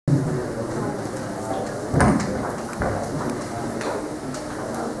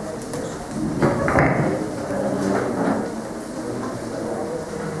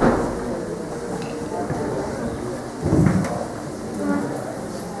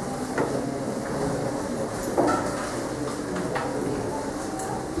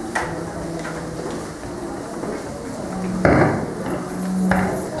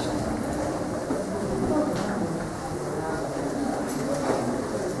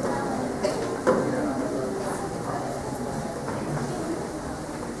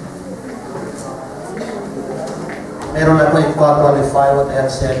I don't know if qualify what I have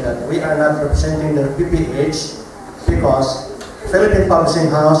said, that we are not representing the PPH because Philippine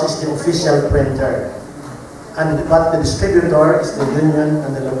Publishing House is the official printer. But the distributor is the union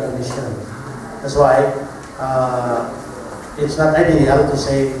and the local mission. That's why it's not ideal to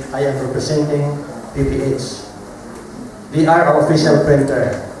say I am representing PPH. They are our official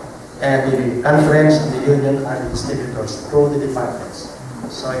printer, and the conference and the union are the distributors through the departments.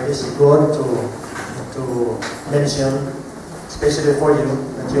 So it is good to mention, especially for you,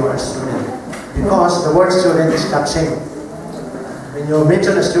 that you are a student. Because the word student is catching. When you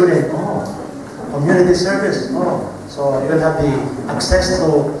mention a student, oh, community service, oh, so you will have the access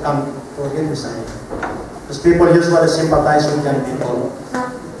to come to get beside. Because people usually sympathize with young people.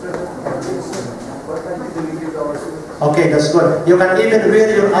 Okay, that's good. You can even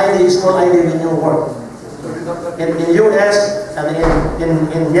wear your ID, school ID when you work. In US and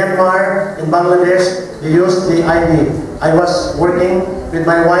in Myanmar, in Bangladesh, they use the ID. I was working with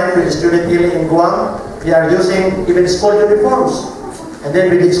my wife with the student in Guam. They are using even school uniforms. And then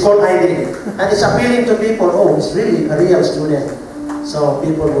with the school ID. And it's appealing to people, oh, it's really a real student. So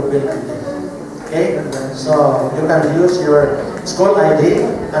people will be like that. Okay? So you can use your school ID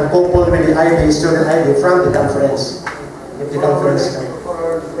and couple with the ID, student ID from the conference. If the conference comes.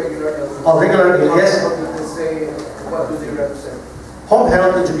 Oh, regular, yes. What do they represent? Home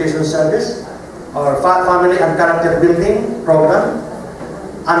Health Education Service or Family and Character Building Program.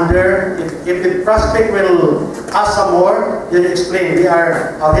 Under, if the prospect will ask some more, then explain.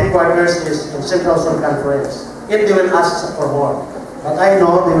 Our headquarters is in Central Zone Conference. If they will ask for more. But I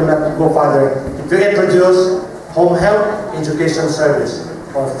know they will not go further. If you introduce Home Health Education Service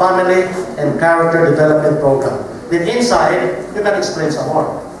or Family and Character Development Program, then inside, you can explain some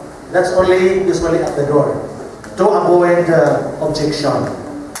more. That's only usually at the door, to avoid objection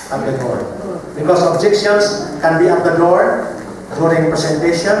at the door. Because objections can be at the door, during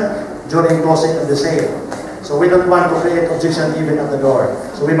presentation, during closing of the sale. So we don't want to create objection even at the door.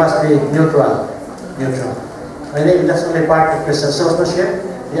 So we must be neutral. I think that's only part of Christian salesmanship.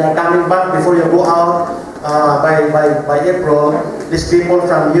 They are coming back before you go out by April. These people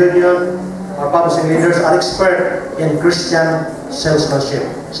from union or publishing leaders are expert in Christian salesmanship.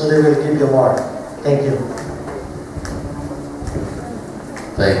 So they will give you more. Thank you.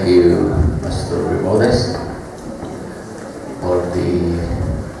 Thank you, Mr. Rimodes, for the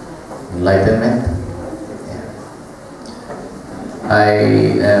enlightenment. I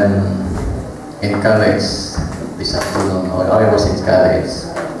am encouraged this afternoon, or I was encouraged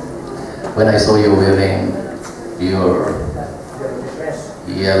when I saw you wearing your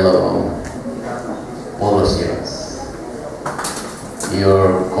yellow polo shirts.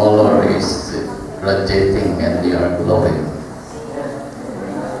 Your color is radiating and you are glowing.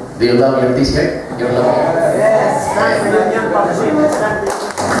 Do you love your t-shirt? You love it? Yes.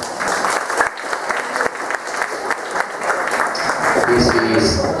 This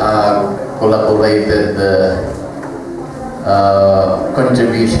is collaborated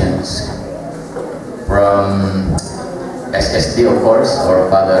contributions from SSD, of course, our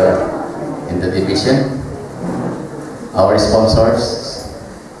father in the division, our sponsors,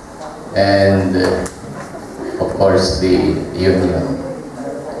 and of course the union.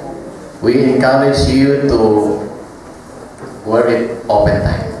 We encourage you to wear it open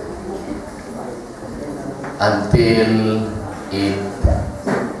time until it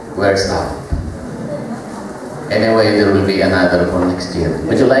wears out. Anyway, there will be another for next year.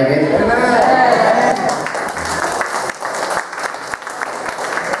 Would you like it?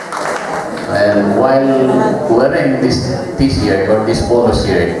 And while wearing this t-shirt or this polo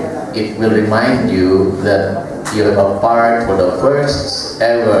shirt, it will remind you that you have a part for the first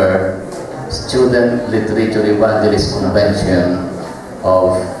ever Student Literature Evangelist Convention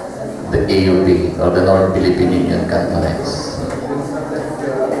of the AUB, or the North Philippine Union Conference.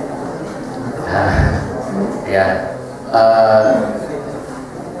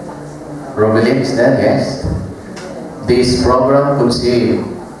 Robelin is there, yes. This program conceived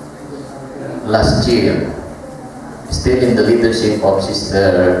last year, still in the leadership of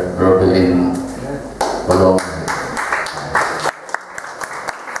Sister Robelin Colom.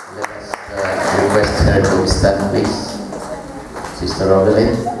 Let us request her to stand, please. Sister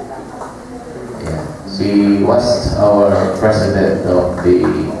Robelin. Yeah. She was our president of the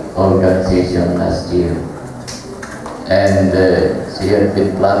organization last year. And she had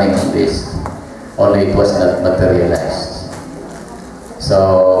been planning on this, only it was not materialized.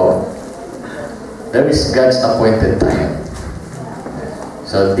 So there is God's appointed time.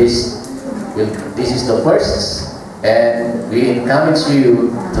 So this is the first, and we encourage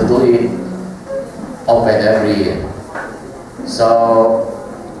you to do it open every year. So,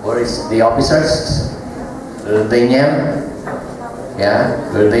 where is the officers? Daniel, yeah,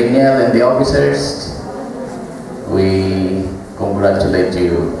 Daniel and the officers, we congratulate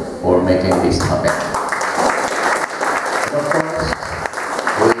you for making this happen. And of course,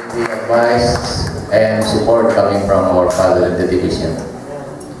 with the advice and support coming from our father in the division,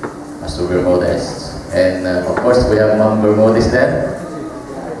 Pastor Bermudez. And of course, we have Ma'am Bermudez there.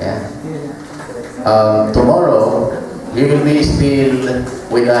 Yeah. Tomorrow, he will be still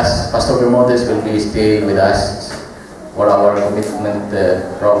with us. Pastor Bermudez will be still with us for our commitment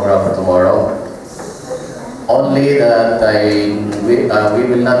program tomorrow. Only that we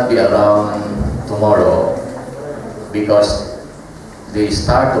will not be around tomorrow because the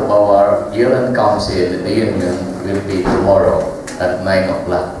start of our year-end council in the union will be tomorrow at 9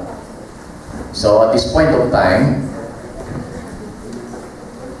 o'clock. So at this point of time,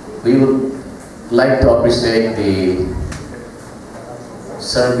 we would like to appreciate the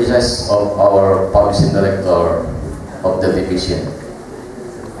services of our publishing director of the division.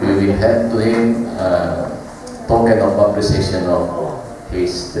 We will hand to him a token of appreciation of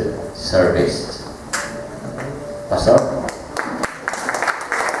his service. Pastor?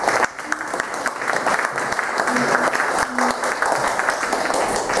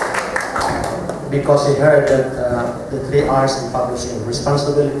 Because he heard that the 3 R's in publishing: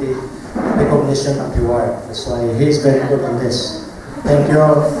 responsibility, recognition, and reward. That's why he is very good in this. Thank you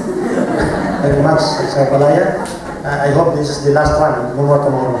very much, Sir Pallaya. I hope this is the last one. No more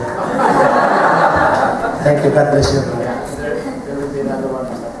tomorrow. Thank you. God bless you. There will be another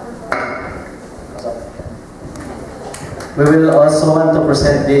one. We will also want to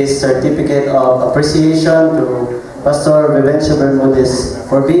present this certificate of appreciation to Pastor Vivencio Bermudez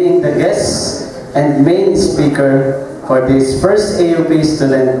for being the guest and main speaker for this first AUP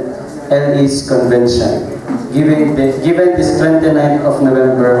Student LE's Convention, given this 29th of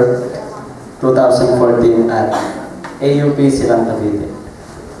November 2014 at AUP Silang Cavite.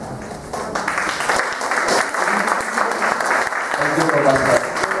 Thank you for Pastor.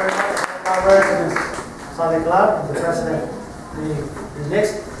 Sally Club, the president, the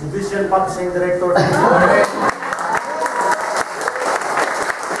next division publishing director.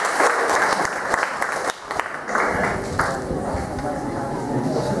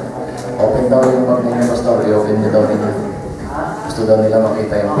 Open daw yung pag ninyo, Pastor. I-open nyo daw ninyo. Gusto daw nila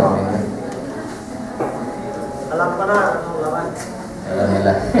makita yung pag ninyo. Alam ko na anong laman. Alam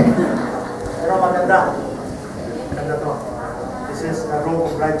nila. Pero maganda. Maganda to. This is the robe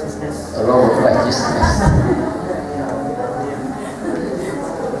of righteousness. A robe of righteousness.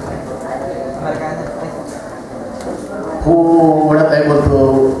 Who were not able to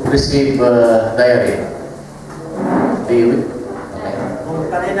receive diary? David? Kung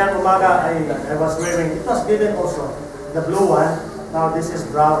kanina umaga I was wearing, it was given also, the blue one. Now this is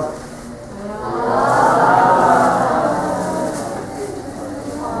brown.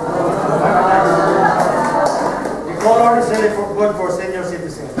 The color is really good for senior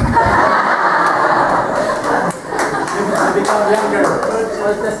citizens. You become younger.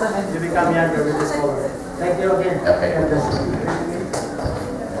 You become younger with this color. Thank you again. Okay.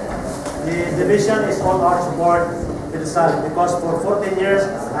 The division is all our support with the SAL because for 14 years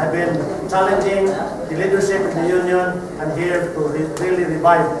I've been challenging the leadership in the union and here to really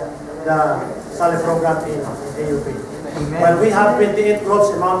revive the SAL program in AUP. Well, we have 28 groups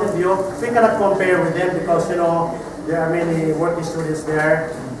in Mountain View. We cannot compare with them because, you know, there are many working students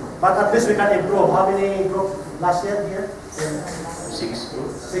there. But at least we can improve. How many groups last year here? 6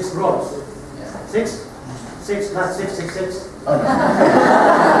 groups. 6 groups. 6? 6, not 666. Oh, no.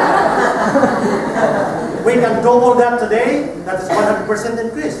 We can double that today. That is 100%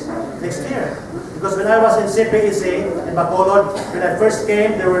 increase next year. Because when I was in CPEC in Bacolod, when I first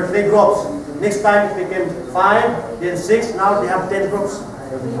came, there were 3 groups. Next time it became 5, then 6. Now they have 10 groups.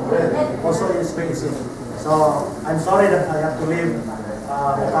 Also in CPEC. So I'm sorry that I have to leave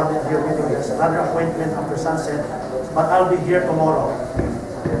your meeting. There's another appointment after sunset, but I'll be here tomorrow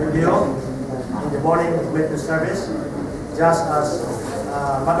with you in the morning witness service, just as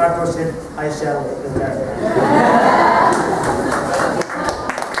MacArthur said, I shall prepare.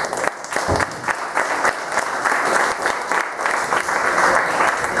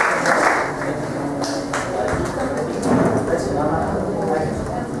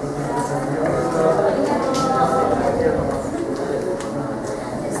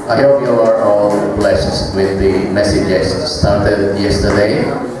 I hope you are all blessed with the messages started yesterday.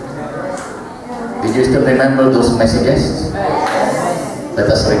 Did you still remember those messages? Let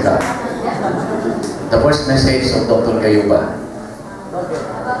us recap. The first message of Dr. Kayuba.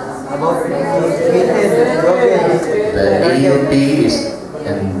 About The AUP is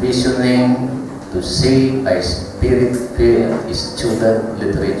envisioning to see a spirit-filled student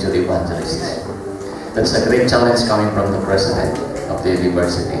literature evangelist. That's a great challenge coming from the president of the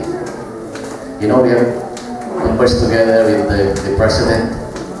university. You know, we have conversed together with the president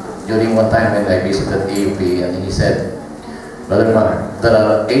during one time when I visited AUP, and he said, Brother Mark, there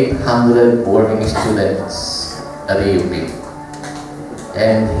are 800 working students at AUP.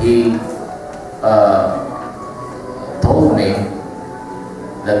 And he told me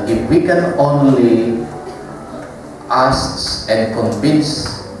that if we can only ask and convince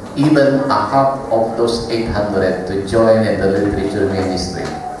even a half of those 800 to join in the literature ministry,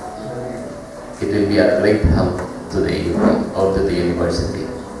 it will be a great help to the AUP or to the university.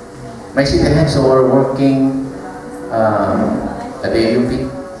 My city heads who are working at the AUP,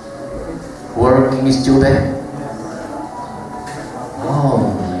 working student.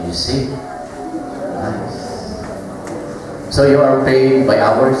 Oh, you see, nice. So you are paid by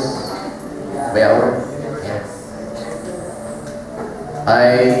hours, by hour. Yeah.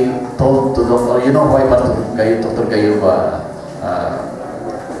 I told to Dr. You know why Dr. Gayuba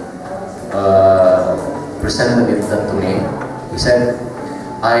presented it to me. He said,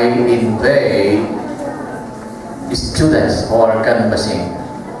 I invade students who are canvassing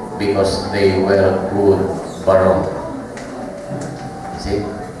because they were good barong. See,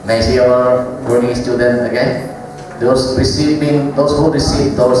 may I see our working student again? Those who receive the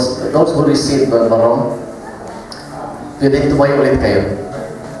barong, pwede tumayo ulit kayo.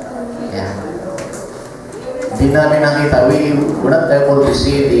 Yeah. Di namin nakita, we're not able to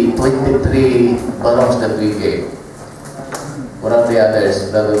see the 23 barongs that we gave. What are the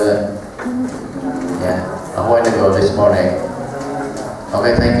others? Yeah, a while ago this morning.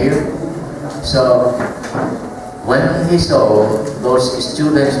 Okay, thank you. So, when he saw those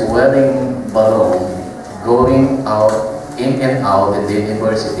students wearing barong, going out, in and out at the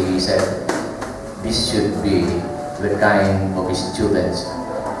university, he said, this should be the kind of students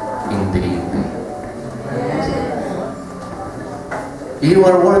in the UP. You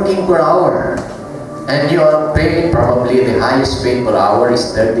are working per hour, and you are paid, probably the highest paid per hour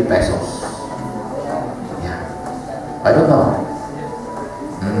is 30 pesos. Yeah. I don't know.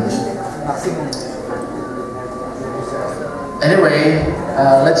 Anyway,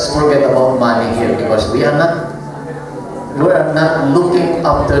 let's forget about money here because we are not looking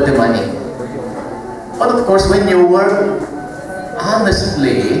after the money. But of course, when you work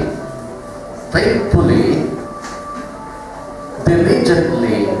honestly, faithfully,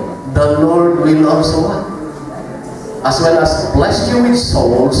 diligently, the Lord will also, as well as bless you with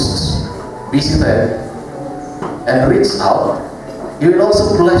souls visited and reach out, He will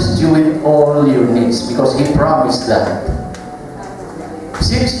also bless you with all your needs because He promised that.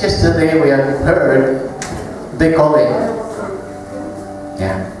 Since yesterday we have heard the calling.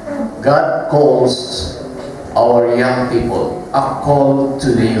 Yeah. God calls our young people, a call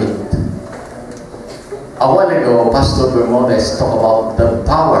to the youth. A while ago, Pastor Bermudez talked about the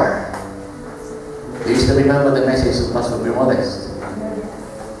power. You used to remember the message of Pastor Bermudez.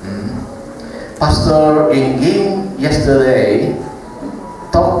 Pastor Inging yesterday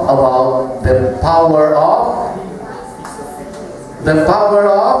talked about the power of the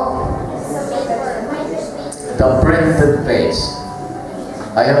printed page.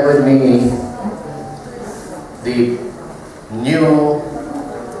 I have with me the new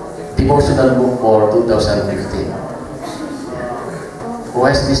devotional book for 2015. Who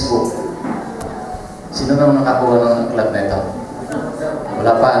has this book? Sino nang nakakuha ng aklat na ito?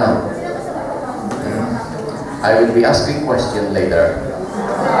 Wala pa, ano? I will be asking question later.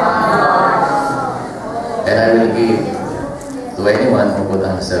 And I will give to anyone who could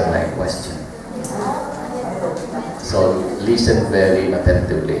answer my question. So listen very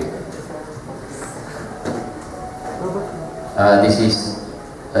attentively. This is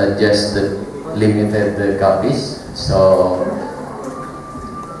just the limited copies. So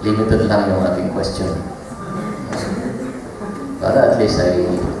limited lang yung ating question. Para at least ay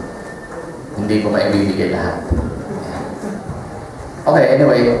hindi ko maibibigay lahat. Okay,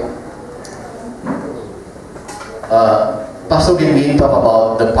 anyway. Pastor Gingin talked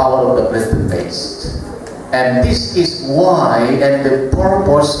about the power of the printed page. And this is why and the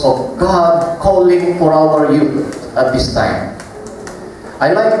purpose of God calling for our youth at this time.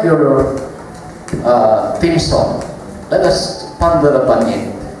 I like your theme song. Let us ponder upon it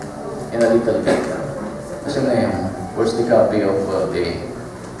in a little bit. Kasi na yun, where's the copy of the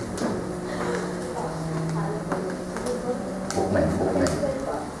bookman?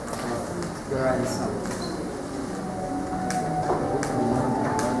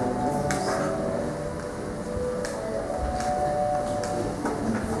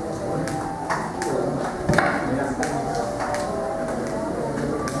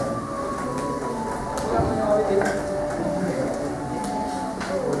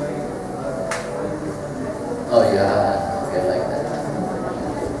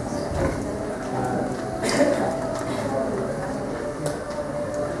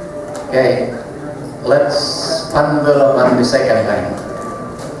 Okay, let's bundle on the second line.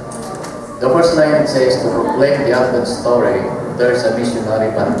 The first line says, to proclaim the Advent story, there's a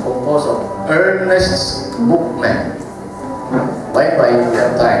missionary band composed of earnest bookmen. Bye-bye, we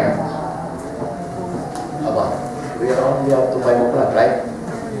have time. About, we are only up to 5 o'clock, right?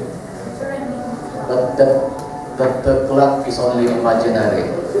 But the clock is only imaginary.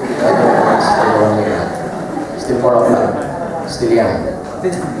 It's still only, still 4 o'clock, still young.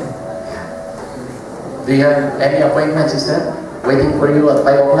 Do you have any appointments, sister? Waiting for you at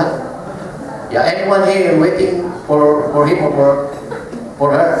 5 o'clock? Yeah, anyone here waiting for him or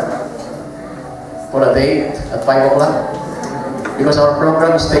for her? For a date at 5 o'clock? Because our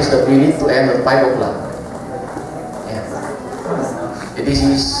program states that we need to end at 5 o'clock. Yeah. This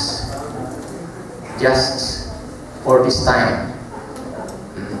is just for this time.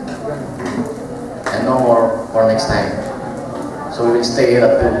 And no more for next time. So we will stay here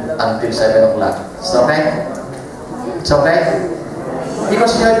until 7 o'clock. It's okay? It's okay?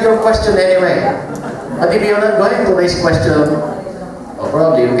 Because you have your question anyway. But if you're not going to raise question, well,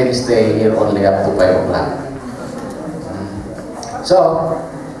 probably you can stay here only up to 5 o'clock. So,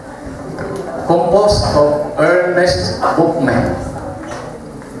 composed of earnest bookmen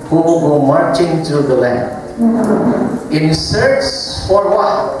who go marching through the land in search for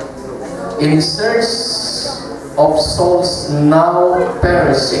what? In search of souls now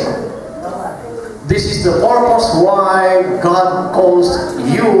perishing. This is the purpose why God calls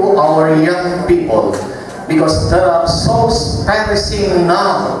you, our young people, because there are souls perishing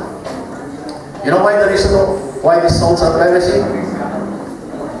now. You know why the reason why the souls are perishing?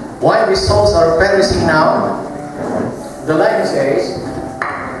 Why the souls are perishing now? The line says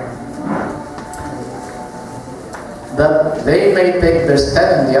that they may take their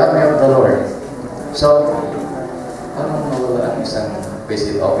stand in the army of the Lord. So, I don't know whether I'm isang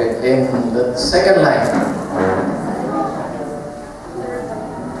visit of it. In the second line,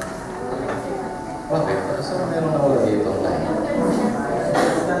 okay, so meron na wala dito ang line.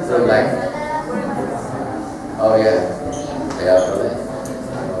 Third line? Oh yeah, kaya pala.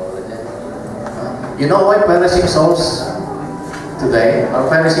 You know why perishing souls today are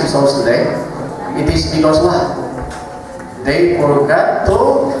perishing souls today? It is because what? They forgot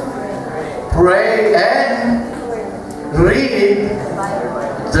to pray and read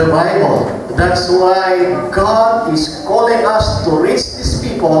the Bible. That's why God is calling us to reach these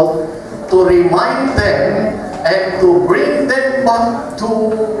people, to remind them and to bring them back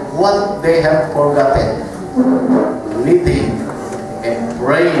to what they have forgotten. Reading and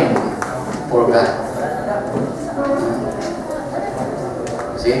praying for God.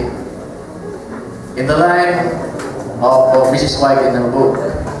 See? In the line of Mrs. White in her book,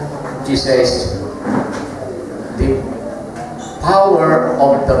 she says, the power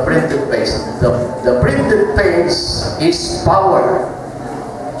of the printed page. The printed page is power.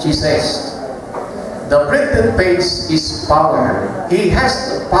 She says, the printed page is power. He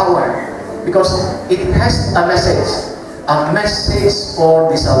has the power because it has a message for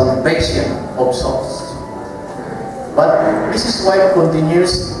the salvation of souls. But Mrs. White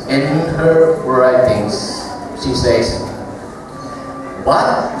continues in her writings. She says,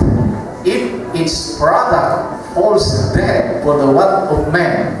 but if its product falls dead for the want of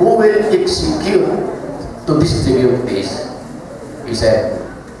man, who will execute to distribute this? He said,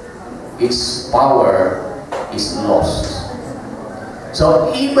 its power is lost.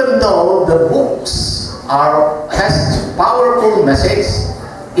 So even though the books has powerful message,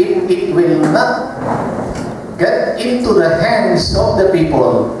 if it will not get into the hands of the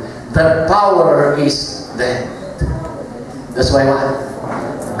people, the power is dead. That's why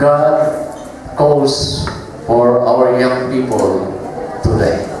God calls for our young people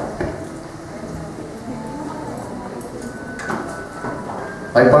today.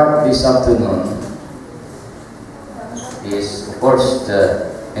 My part this afternoon is, of course, the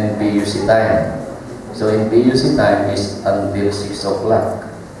NPUC time. So NPUC time is until 6 o'clock.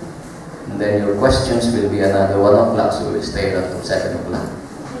 And then your questions will be another 1 o'clock, so we'll stay until 7 o'clock.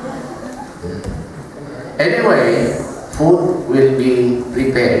 Anyway, food will be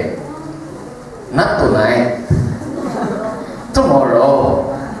prepared. Not tonight. Tomorrow.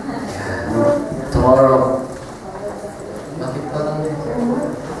 Tomorrow. Bakit parang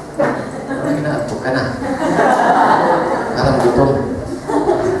inaantok ka na? Parang gutom.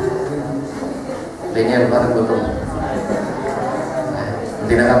 Linear, parang gutom.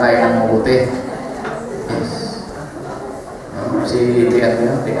 Hindi nakakain ng mabuti. Yes. Si Tian mo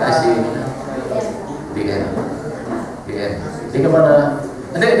yun? Tian. Hindi ka ba na...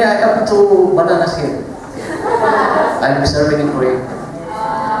 Hindi, I have to bananas here. I'm serving it for you.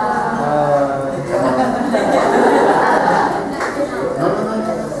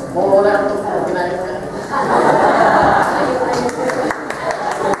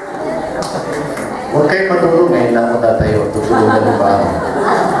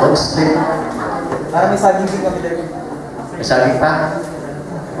 Don't sleep. May saging din kami dito. May saging pa?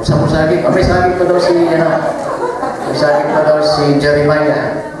 Usap mo saging? Oh, may saging pa daw si, may saging pa daw si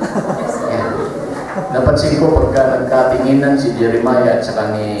Jeremiah. Yan. Napansin ko pagka nagkatinginan si Jeremiah at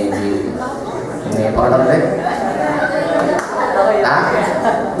saka ni Parang Red. Ha?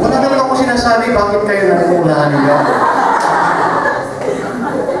 Wala naman ako sinasabi, bakit kayo nagmulahan niyo?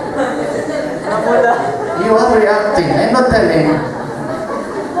 You are reacting. I'm not telling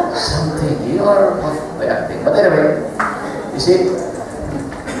something. You are not reacting. But anyway, you see,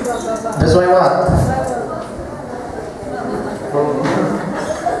 that's why what?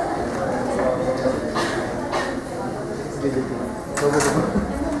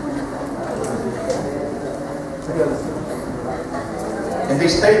 In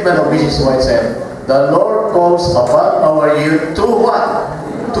this statement of Mrs. White said, the Lord calls upon our youth to what?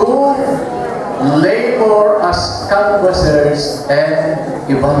 To labor as canvassers and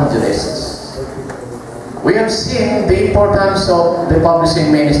evangelists. We have seen the importance of the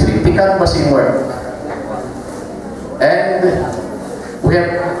publishing ministry, the canvassing work. And we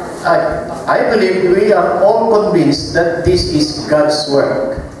have, I believe we are all convinced that this is God's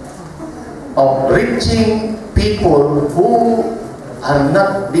work of reaching people who are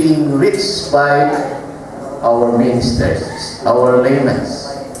not being reached by our ministers, our laymen.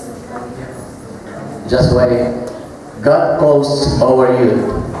 Just why God calls our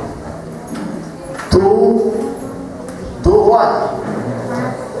youth to do what?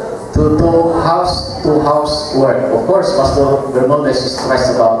 To do house-to-house work. Of course, Pastor Bermudez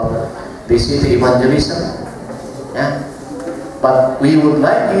stressed about the city evangelism. Yeah? But we would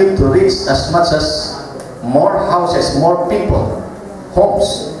like you to reach as much as more houses, more people,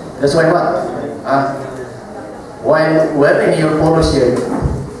 homes. That's why what? While wearing your polo shirt,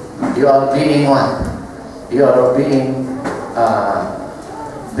 you are being what? You are being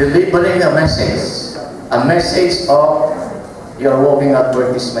delivering a message of your walking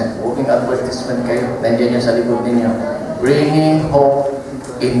advertisement kayo, nandiyan yung sa likod ninyo, bringing hope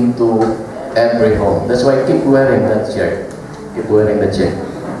into every home. That's why keep wearing that shirt. Keep wearing that shirt.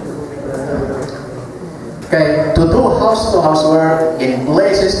 Okay, to do house-to-house work in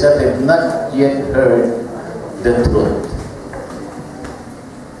places that have not yet heard the truth.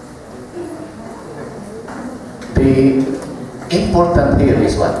 The important here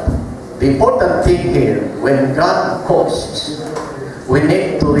is what? The important thing here, when God calls, we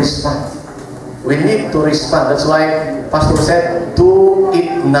need to respond. We need to respond. That's why Pastor said, do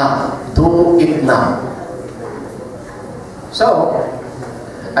it now. Do it now. So,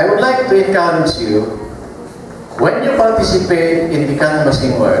 I would like to encourage you, when you participate in the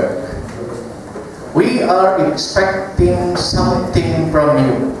canvassing work, we are expecting something from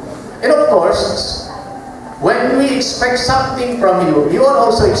you. And of course, when we expect something from you, you are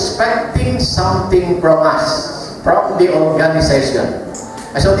also expecting something from us, from the organization.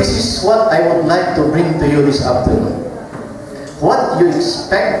 And so this is what I would like to bring to you this afternoon. What you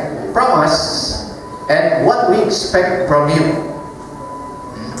expect from us and what we expect from you.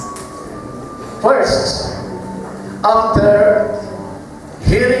 First, after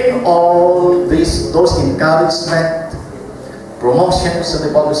hearing all those encouragement, promotions of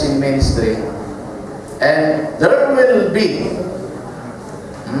the publishing ministry, and there will be,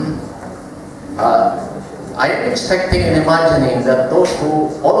 I am expecting and imagining that all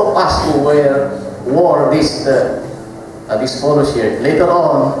of us who wore this polo shirt, later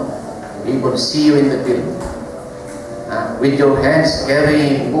on, we will see you in the field, with your hands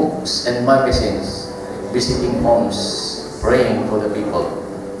carrying books and magazines, visiting homes, praying for the people.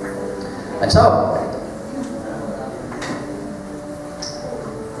 And so,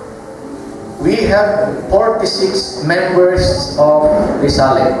 we have 46 members of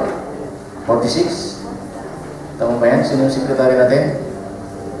Rizale. 46? Tama ba yan? Sino yung secretary natin?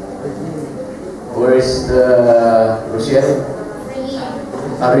 Where is the Rochelle?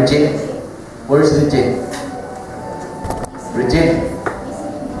 Regine. Where is Regine? Regine?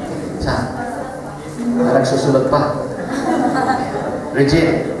 Saan? Nagsusulat pa.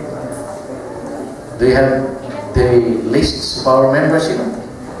 Regine, do you have the lists of our membership?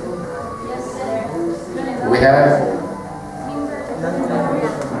 We have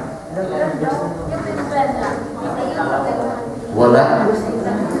wala.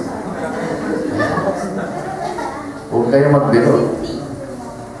 Huwag kayo magbiro.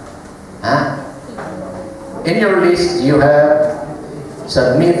 In your list, you have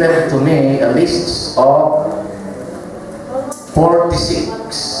submitted to me a list of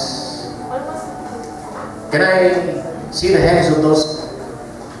 46. Can I see the hands of those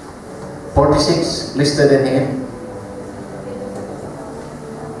 46 listed in here?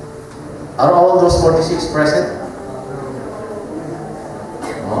 Are all those 46 present?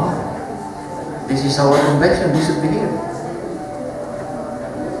 Oh, this is our convention. We should be here.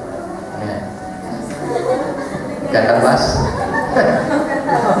 Yeah. Kan Mas?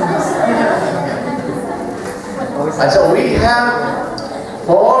 And so we have,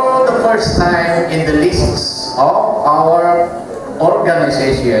 for the first time in the lists of our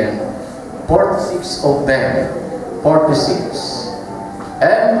organization, 46 of them, 46.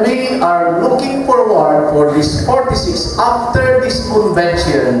 And we are looking forward for this 46 after this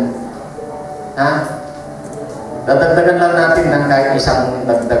convention. Dadagdagan lang natin ng kahit isang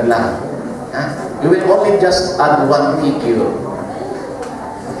dagdag lang. We will only just add one figure.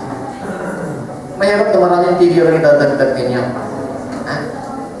 Mahirap na maraming figure ang idadagdag ninyo.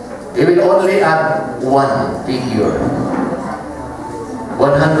 We will only add one figure.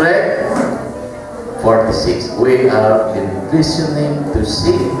 146. We are envisioning to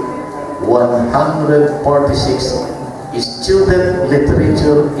see 146 student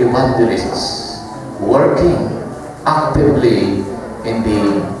literature evangelists working actively in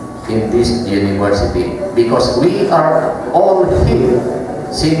this university, because we are all here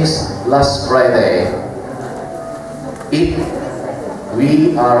since last Friday. If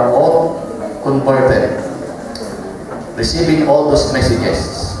we are all converted, receiving all those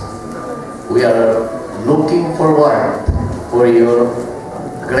messages, we are looking forward for your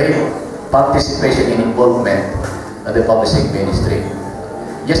great participation and involvement at the publishing ministry.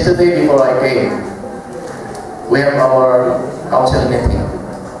 Yesterday, before I came, we have our council meeting.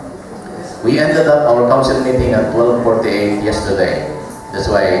 We ended up our council meeting at 12:48 yesterday. That's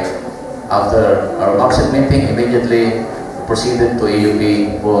why after our council meeting, immediately proceeded to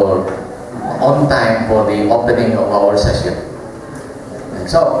AUP for on time for the opening of our session. And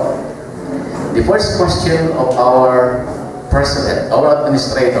so, the first question of our president, our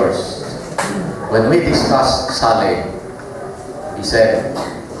administrators, when we discussed Saleh, he said,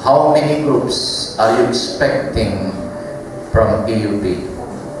 how many groups are you expecting from AUP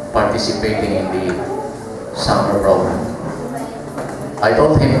participating in the summer program? I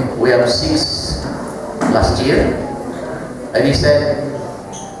told him we have 6 last year, and he said,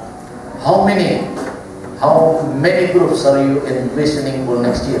 how many groups are you envisioning for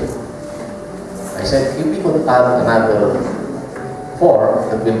next year? I said, if we could add another 4,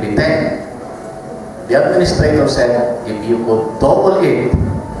 that will be 10. The administrator said, if you could double it,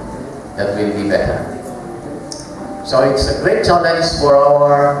 that will be better. So it's a great challenge for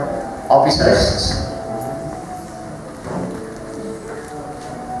our officers.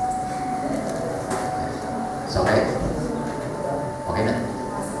 It's okay? Okay na?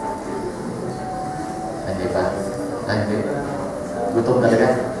 Hindi pa? Hindi. Gutom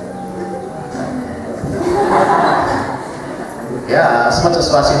talaga? Yeah, as much as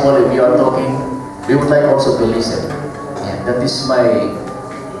possible, if you are talking, we would like also to listen. Yeah, that is my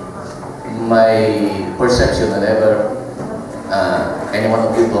perception whenever any one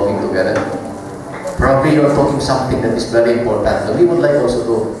of you talking together. Probably you are talking something that is very important, so we would like also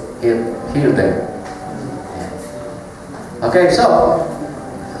to hear them. Yeah. Okay, so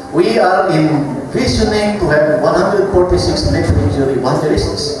we are envisioning to have 146 literature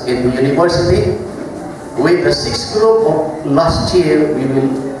evangelists in the university. With the 6th group of last year,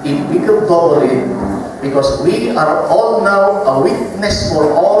 if we could double it, because we are all now a witness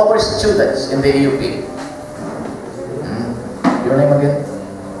for all our students in the AUP. Your name again?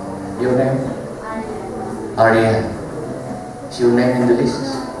 Your name? Ariane. Is your name in the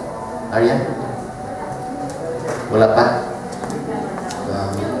list? Ariane? Wala pa?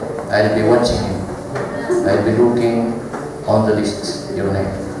 I'll be watching you. I'll be looking on the list. Your name.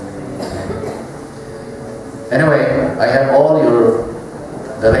 Anyway, I have all the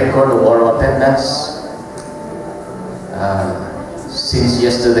record of our attendance since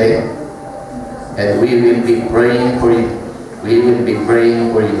yesterday, and we will be praying for you. We will be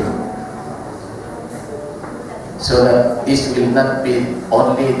praying for you, so that this will not be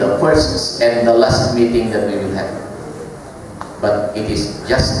only the first and the last meeting that we will have, but it is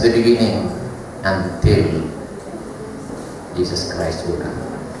just the beginning until Jesus Christ will come.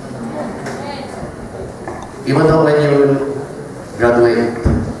 Even though when you will graduate,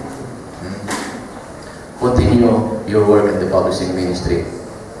 continue your work in the publishing ministry,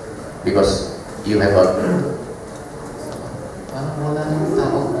 because you have a parang wala ng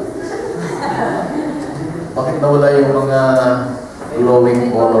tao. Bakit nawala yung mga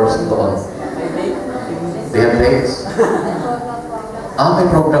glowing colors doon? They have dates? May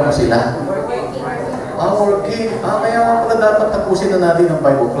program sila. Working. Kaya pala dapat tapusin na natin ng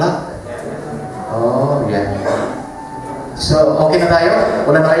 5 o'clock. Oh, yeah. So, okay na tayo?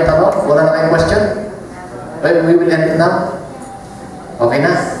 Wala na kayong tanong? Wala na kayong question? Well, we will end it now. Okay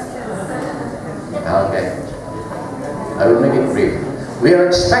na? Okay. I will make it brief. We are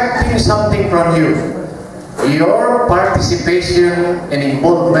expecting something from you. Your participation and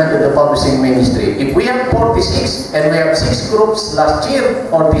involvement in the publishing ministry. If we have 46 and we have 6 groups last year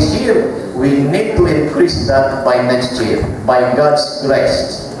or this year, we need to increase that by next year, by God's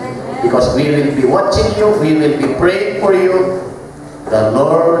grace. Because we will be watching you, we will be praying for you. The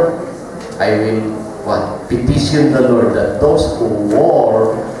Lord, I will petition the Lord that those who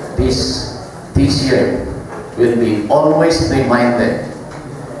wore this year will be always reminded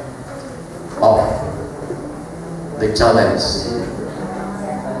of the challenge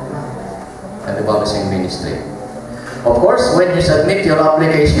and the publishing ministry. Of course, when you submit your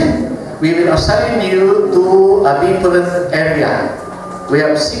application, we will assign you to a different area. We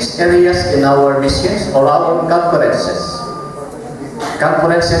have 6 areas in our missions or our conferences.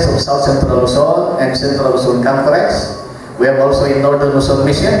 Conferences of South Central Luzon and Central Luzon Conference. We have also in Northern Luzon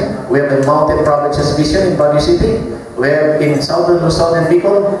Mission. We have in Mountain Provinces Mission in Baguio City. We have in Southern Luzon and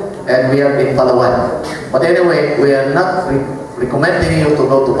Bicol. And we have in Palawan. But anyway, we are not recommending you to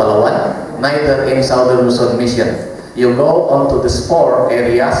go to Palawan, neither in Southern Luzon Mission. You go on to the 4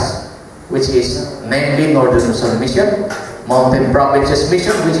 areas, which is namely Northern Luzon Mission, Mountain Provinces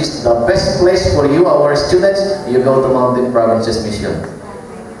Mission, which is the best place for you, our students. You go to Mountain Provinces Mission,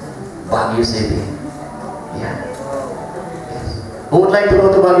 Baguio City. Yeah. Yes. Who would like to go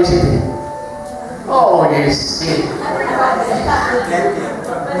to Baguio City? Oh, you see.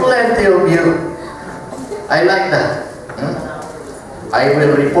 Plenty of you. I like that. I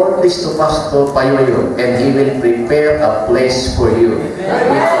will report this to Pastor Payoyo and he will prepare a place for you.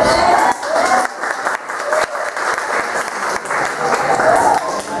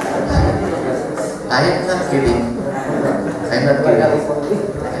 I am not kidding. I'm not kidding.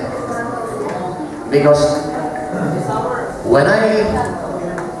 Because when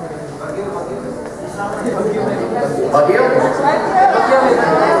Baguio?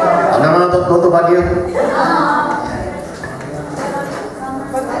 No, don't go to Baguio.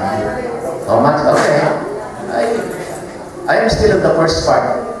 How much? Okay. I am still in the first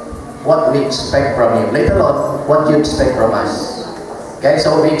part. What we expect from you. Later on, what you expect from us. Okay,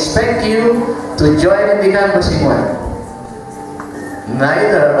 so we expect you to join in the canvassing work.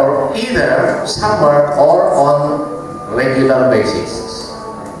 Either summer or on regular basis.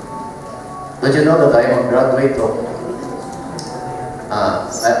 Did you know that I am a graduate of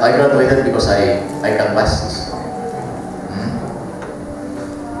I graduated because I canvassed.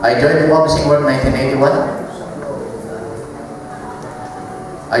 I joined the publishing work in 1981.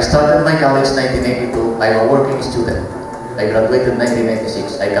 I started my college in 1982. I'm a working student. I graduated in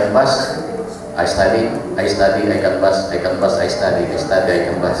 1996. I canvassed. I studied. I canvassed. I canvassed. I studied. I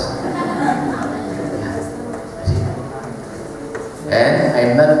canvassed. And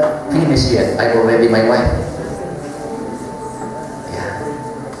I'm not finished yet. I'm already my wife.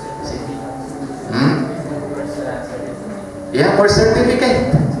 Yeah, for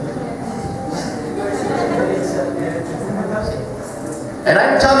certificate. And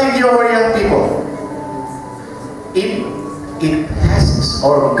I'm telling you, our young people, if it has,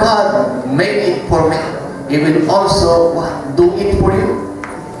 or God made it for me, He will also do it for you.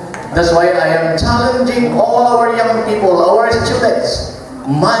 That's why I am challenging all our young people, our students.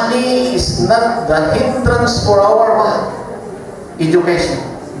 Money is not the hindrance for our education.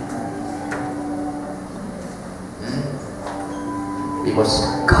 Because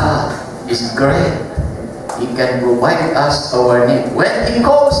God is great. He can provide us our need. When He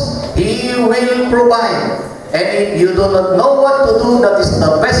calls, He will provide. And if you do not know what to do, that is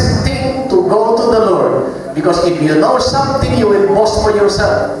the best thing to go to the Lord. Because if you know something, you will boast for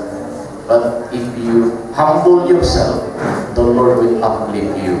yourself. But if you humble yourself, the Lord will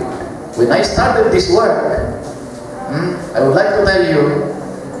uplift you. When I started this work, I would like to tell you,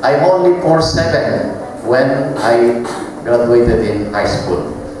 I'm only 4'7" when I graduated in high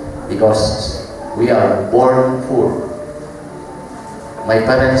school. Because we are born poor. My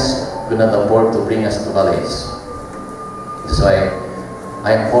parents could not afford to bring us to college. That's why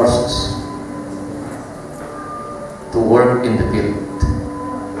I am forced to work in the field.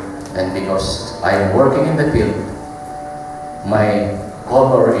 And because I am working in the field, my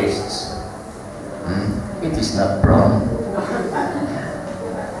color is, it is not brown.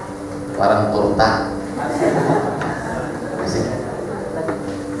 Parang torta.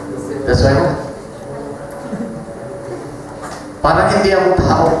 That's why parang hindi ako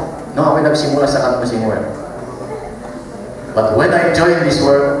tao. No, ako nagsimula sa canvassing work. But when I joined this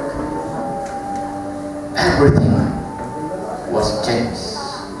work, everything changed.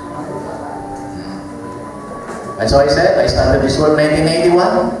 And so I said, I started this work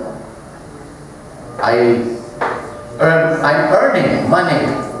 1981. I'm earning money.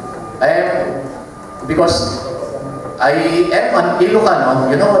 Because I am an Ilocano.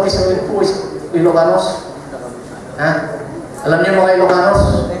 You know what is Ilocanos? Ha? Alam niyo mga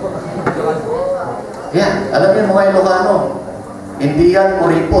Ilocanos? Yeah, alam niyo mga Ilocano. Indian,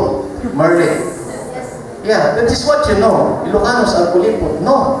 Kuripot, Merlin. Yeah, that is what you know. Ilocanos are Kuripot.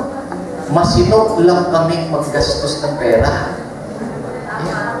 No. Masinop lang kaming maggastos ng pera.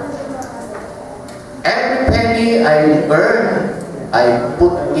 Yeah. Every penny I earn, I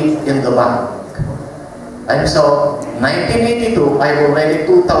put it in the bank. And so, 1982, I have already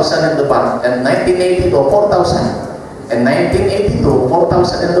 2,000 in the bank. And 1982, 4,000. And 1982,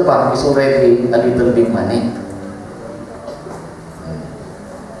 4,000 in the bank is already a little bit money.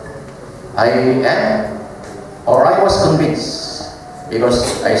 I was convinced.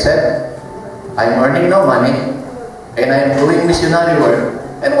 Because I said, I'm earning no money, and I'm doing missionary work.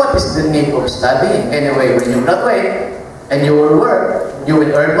 And what is the need of studying? Anyway, when you graduate, and you will work, you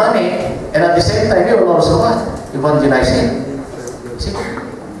will earn money, and at the same time, you will also what? Evangelizing. See?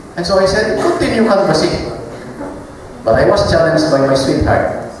 And so I said, continue canvassing. But I was challenged by my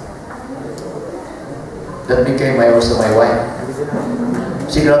sweetheart. That became also my wife.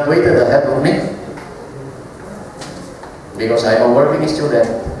 She graduated ahead of me. Because I'm a working student.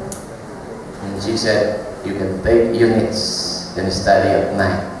 And she said, you can take units and study at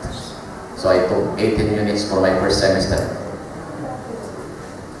night. So I took 18 units for my first semester.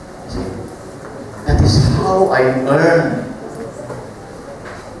 See? That is how I earn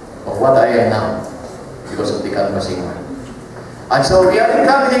of what I am now. Because of the canvassing. And so we are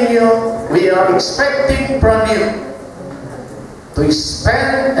encouraging you, we are expecting from you to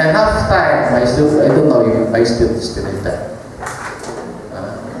spend enough time. I don't know if I still have that.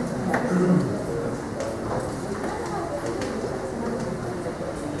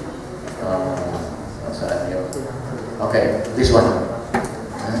 Okay, this one.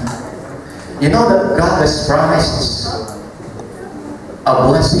 You know that God has promised a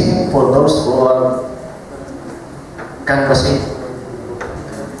blessing for those who are canvassing.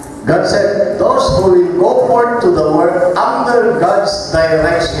 God said, those who will go forth to the work under God's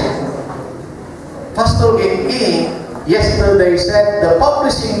direction. Pastor Gingi yesterday said the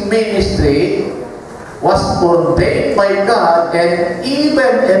publishing ministry was ordained by God and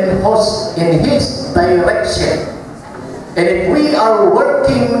even in His direction. And if we are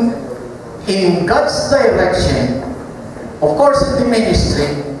working in God's direction, of course in the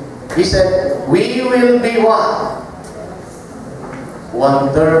ministry, He said, we will be what?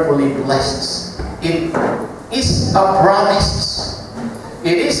 Wonderfully blessed. It is a promise.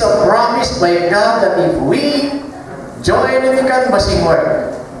 It is a promise by God that if we join in the canvassing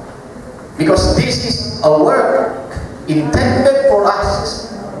work, because this is a work intended for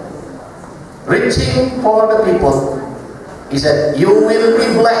us, reaching for the people, He said, you will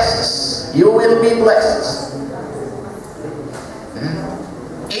be blessed. You will be blessed.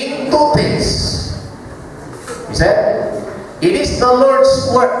 In two things. He said, it is the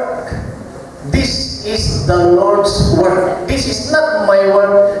Lord's work. This is the Lord's work. This is not my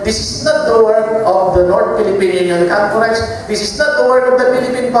work. This is not the work of the North Philippine Union Conference. This is not the work of the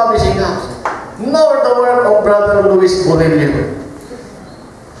Philippine Publishing House. Nor the work of Brother Luis Bolillo.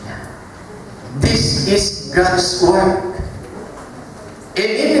 This is God's work. And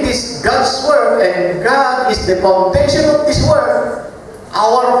if it is God's work and God is the foundation of this work,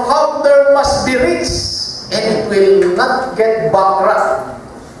 our founder must be rich and it will not get bankrupt.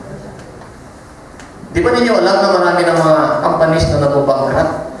 Di ba ninyo alam na marami ng mga companies na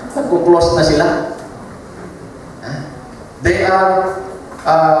nababankrupt? Nagko-close na sila. They are,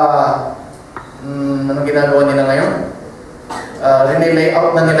 anong ginagawa nila ngayon?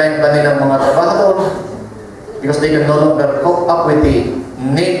 Rinilay-out na nila yung kanilang mga trabahador because they can no longer cope up with the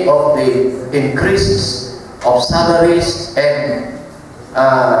need of the increase of salaries and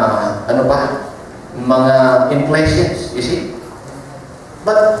mga inflations, you see.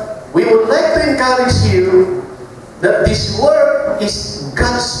 But we would like to encourage you that this work is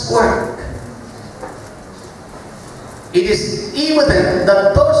God's work. It is evident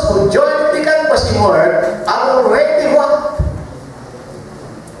that those who join the canvassing work are already what?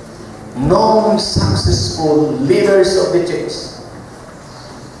 Known successful leaders of the church.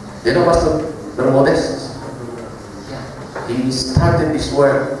 You know Pastor Bermudez? He started this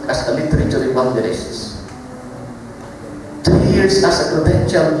work as a literature evangelist. 3 years as a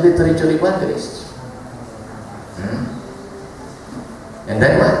credentialed literature evangelist. And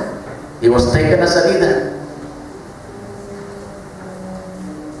then what? He was taken as a leader.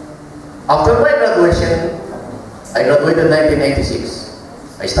 After my graduation, I graduated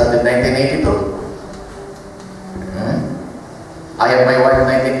 1986. I started 1982. I had my wife in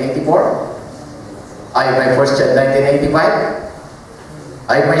 1984. I had my first child 1985.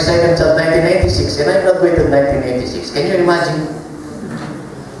 I had my second child 1986, and I graduated 1986. Can you imagine?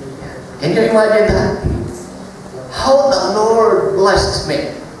 Can you imagine that? How the Lord blessed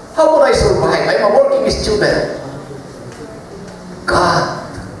me. How would I survive? I'm a working student. God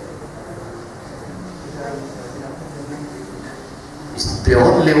is the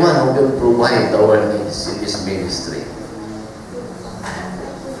only one who will provide our needs in this ministry.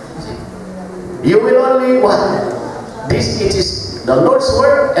 You will only what? This it is the Lord's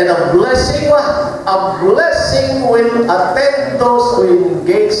work, and a blessing what? A blessing will attend those who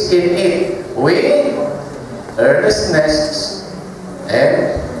engage in it with earnestness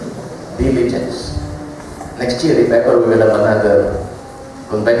and diligence. Next year, if ever we will have another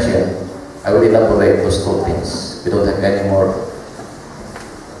convention, I will elaborate those two things. We don't have any more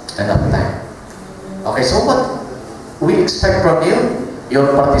enough time. Okay, so what we expect from you? Your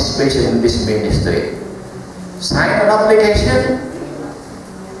participation in this ministry. Sign an application.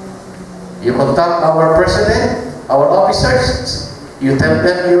 You contact our president, our officers. You tell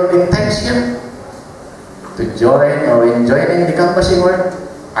them your intention to join or in joining the campusing work,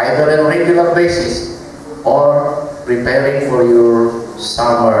 either on a regular basis or preparing for your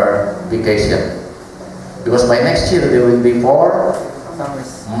summer vacation. Because by next year there will be 4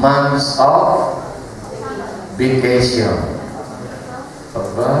 months of vacation.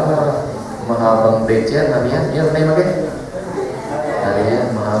 Aba, mahabang date yan, harian. Yan, may magay.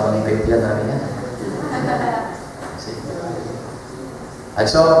 Harian, mahabang date yan, harian. And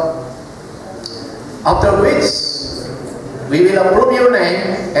so, after which, we will approve your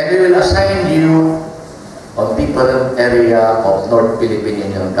name and we will assign you on different area of North Philippine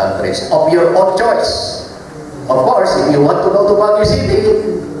Union countries of your own choice. Of course, if you want to go to Baguio City,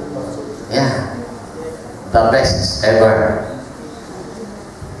 yeah, the best ever.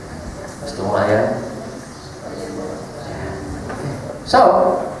 Gusto mo kaya? So,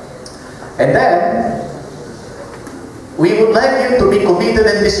 and then, we would like you to be committed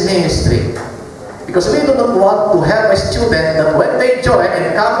in this ministry. Because we do not want to have a student that when they join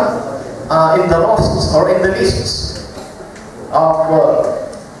and come in the rosts or in the lists of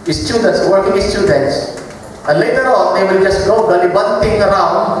students, working students, and later on they will just go gallivanting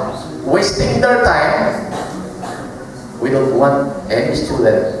around, wasting their time. We don't want any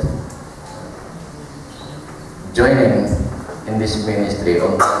student joining in this ministry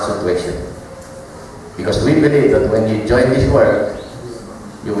on that situation. Because we believe that when you join this work,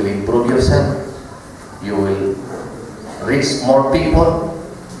 you will improve yourself, you will reach more people,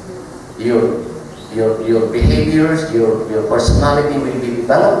 your behaviors, your personality will be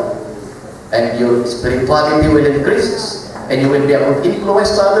developed, and your spirituality will increase, and you will be a good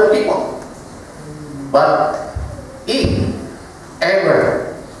influence to other people. But if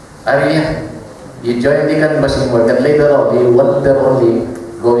ever, you join the canvassing work and later on you wonder only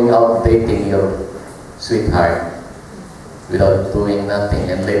going out dating your sweetheart without doing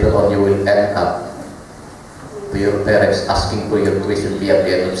nothing, and later on you will end up to your parents asking for your tuition fee at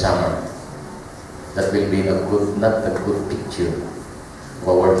the end of summer. That will be not a good picture of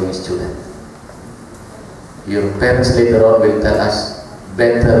a working student. Your parents later on will tell us,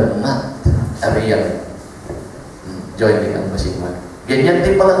 better not, join the canvassing work. Ganyan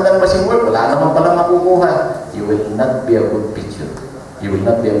din palang canvassing work, wala naman palang makukuha. You will not be a good picture. You will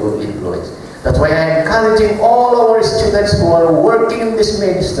not be a good influence. That's why I'm encouraging all our students who are working in this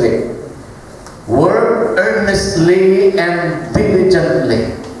ministry, work earnestly and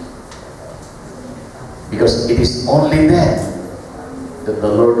diligently. Because it is only then that the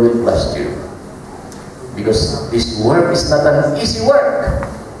Lord will bless you. Because this work is not an easy work.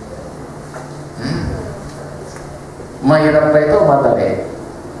 Mahirap ba ito? Madali.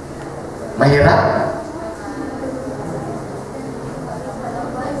 Mahirap?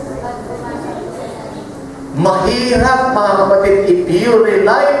 Mahirap, mga kapatid, if you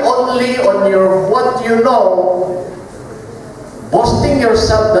rely only on what you know, boasting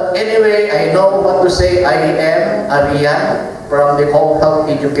yourself that anyway, I know what to say, I am Arian from the Home Health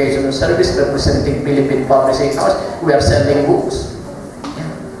Education Service representing Philippine Publishing House. We are selling books.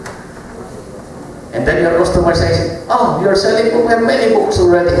 And then your customer says, oh, you're selling books, we have many books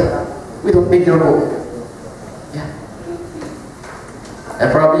already. We don't need your book. Yeah.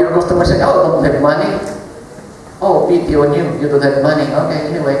 And probably your customer says, oh, don't have money. Oh, pity on you, you don't have money. Okay,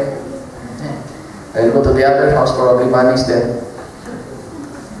 anyway. Yeah. I'll go to the other house, probably money is there.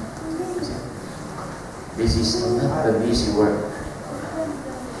 This is not an easy work.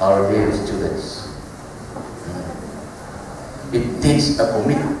 our dear students. It takes a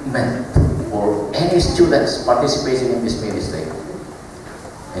commitment for any students participating in this ministry.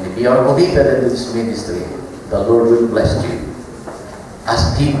 And if you are committed in this ministry, the Lord will bless you,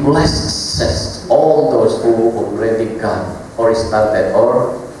 as He blesses all those who already gone or started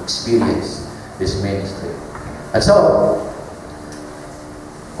or experienced this ministry. And so,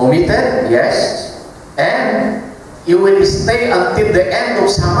 committed, yes, and you will stay until the end of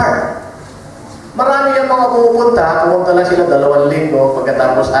summer. Marami yung mga pumunta lang sila 2 linggo,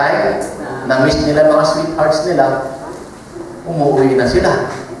 pagkatapos ay na-miss nila mga sweethearts nila, umuwi na sila.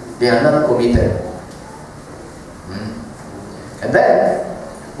 They are not committed. And then,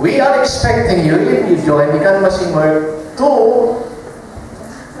 we are expecting you, if you join the canvassing work, to,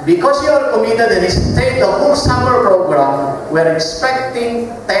 because you are committed and stay the whole summer program, we are expecting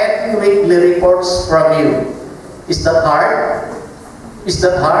 10 weekly reports from you. Is that hard? Is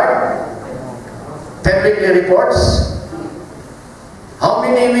that hard? 10 weekly reports? How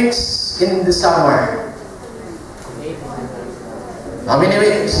many weeks in the summer? How many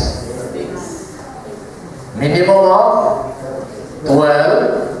weeks? Minimum of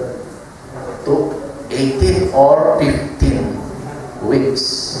 12 to 18 or 15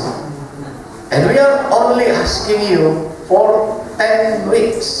 weeks. And we are only asking you for 10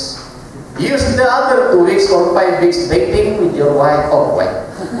 weeks. Use the other 2 weeks or 5 weeks dating with your wife or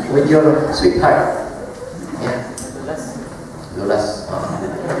with your sweetheart. Yeah. Dulas.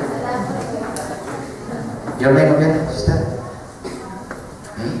 Your name again, sister?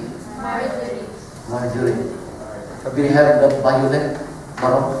 Marjorie. Marjorie. Have you had that violet?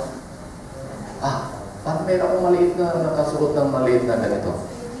 Marong? Parang meron akong maliit na nakasuot ng maliit na ganito.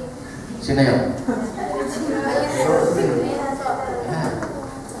 Sino yun? Yeah.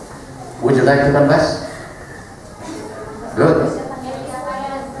 Would you like to confess? Good.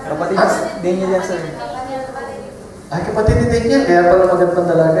 Kapatid Daniel yan, sir. Ay, kapatid ni Daniel, kaya pala magandang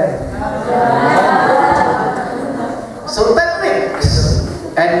dalaga eh. So 10 weeks.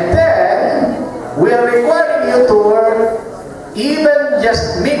 And then, we are requiring you to work even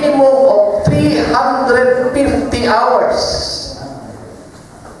just minimum of 350 hours.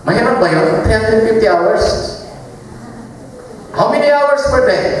 Mahirap ba yun? 350 hours? How many hours per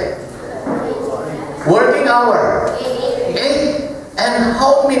day? Working hour? 8. And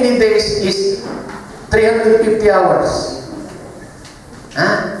how many days is 350 hours?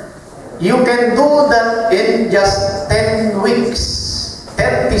 Huh? You can do that in just 10 weeks.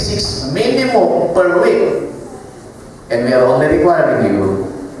 36 minimum per week. And we are only requiring you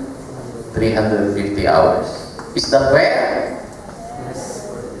 350 hours. Is that fair?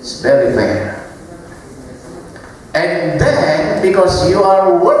 It's very fair. And then, because you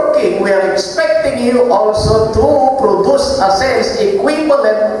are working, we are expecting you also to produce a sales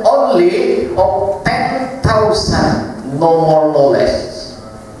equivalent only of 10,000, no more, no less.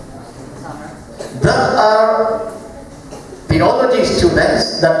 There are theology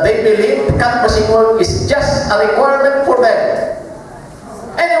students that they believe canvassing work is just a requirement for them.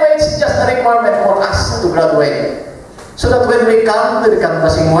 Anyway, it's just a requirement for us to graduate. So that when we come to the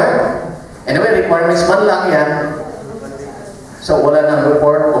canvassing work, anyway, requirements man lang yan. So wala nang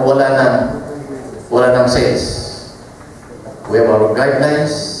report o wala nang sales. We have our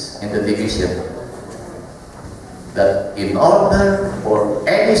guidelines in the division that in order for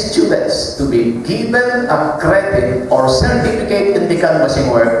any students to be given a credit or certificate in the canvassing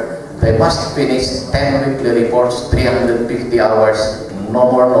work, they must finish 10 weekly reports, 350 hours, no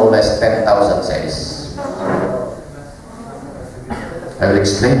more, no less, 10,000 sales. I will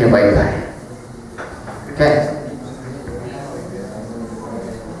explain you by time. Okay.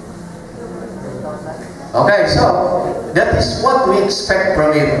 Okay, so that is what we expect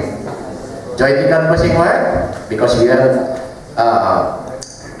from you. Join the canvassing work because you have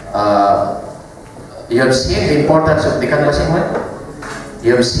seen the importance of the canvassing work.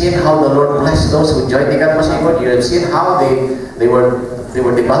 You have seen how the Lord blessed those who joined the canvassing work. You have seen how they were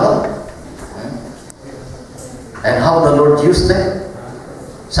developed and how the Lord used them.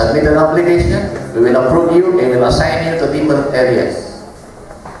 Submit an application. We will approve you and will assign you to different areas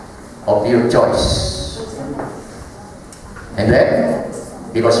of your choice. And then,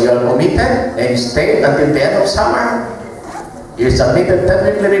 because you are committed and stayed until the end of summer, you submitted 10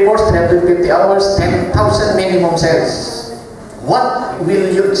 weekly reports, 350 hours, 10,000 minimum sales. What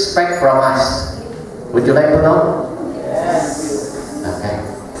will you expect from us? Would you like to know? Yes. Okay.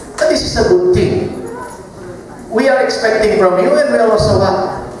 But this is a good thing. We are expecting from you and we are also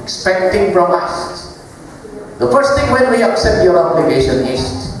expecting from us. The first thing when we accept your application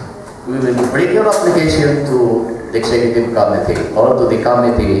is, we will bring your application to the executive committee or to the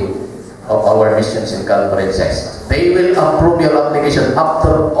committee of our missions and conferences. They will approve your application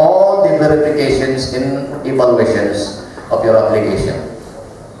after all the verifications and evaluations of your application,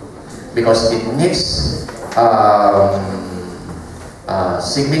 because it needs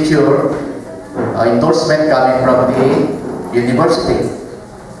signature endorsement coming from the university.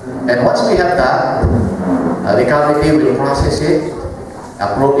 And once we have that, the committee will process it,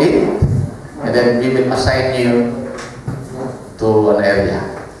 approve it, and then we will assign you to an area.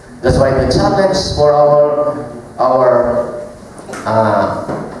 That's why the challenge for our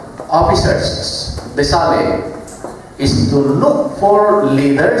officers, the SALE, is to look for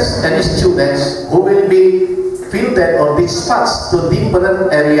leaders and students who will be fielded or dispatched to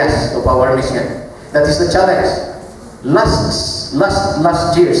different areas of our mission. That is the challenge. Last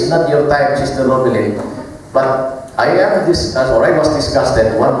year's, not your time, Sister Robilin, but I was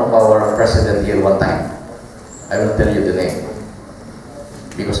disgusted one of our president here one time. I will tell you the name.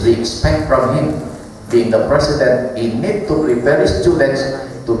 Because we expect from him, being the president, he need to prepare his students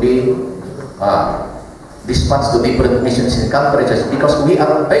to be dispatched to different missions and conferences, because we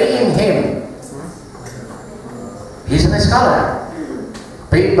are paying him. He's a scholar,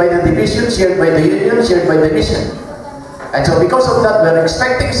 paid by the division, shared by the union, shared by the mission. And so because of that, we are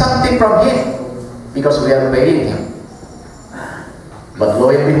expecting something from him, because we are paying him. But lo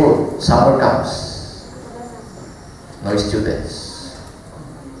and behold, summer comes, no students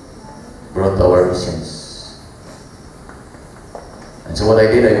brought to our missions. And so what I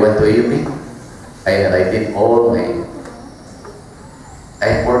did, I went to AUP, and I did all my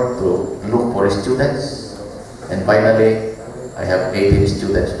effort to look for students, and finally I have 18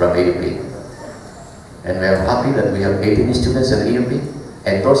 students from AUP. And we are happy that we have 18 students at AUP,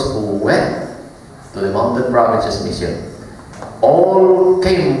 and those who went to the Mountain Provinces mission all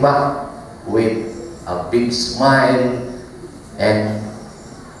came back with a big smile and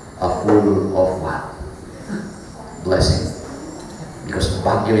a full of what? Blessing. Because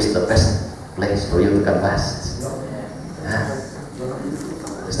Baguio is the best place for you to canvas.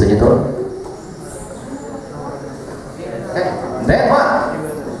 Gusto niyo to? Okay. Then what?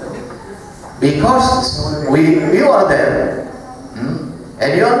 Because you are there, and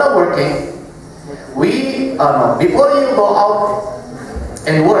you are not working, before you go out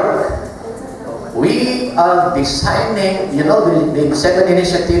and work, we are designing, you know, the 7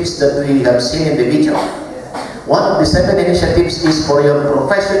 initiatives that we have seen in the video. One of the 7 initiatives is for your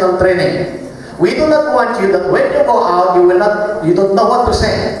professional training. We do not want you that when you go out, you don't know what to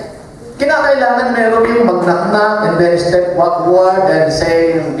say. Kinakailangan meron yung mag-knock-knock and then step backward and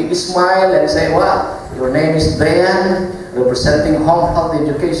say, big smile and say, wow, your name is Brian, representing Home Health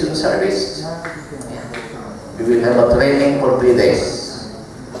Education Service. Yeah. We will have a training for 3 days.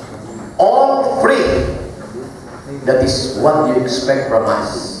 All free. That is what you expect from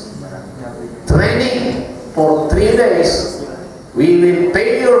us. Training for 3 days. We will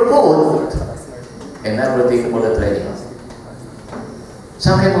pay your food and everything for the training.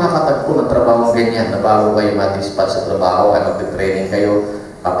 Saan kayo makakatagpo ng trabaho ganyan na bago kayo matispat sa trabaho ay magte-training kayo,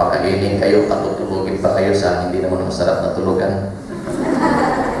 papakainin kayo, patutulugin pa kayo sa hindi naman masarap na tulugan?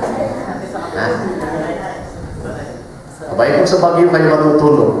 Ha? Abay kung sa Baguio kayo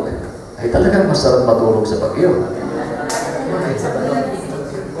matutulog, ay talagang masarap matulog sa Baguio.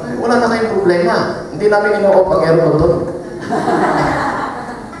 Wala na kayong problema. Hindi namin inuup ang aircon doon.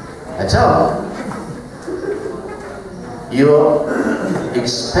 At so, you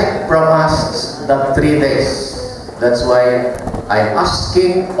expect from us that 3 days. That's why I'm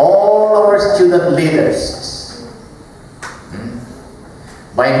asking all our student leaders.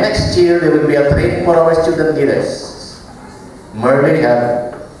 By next year, there will be a training for our student leaders. Merly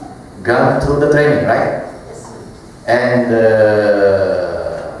have gone through the training, right? And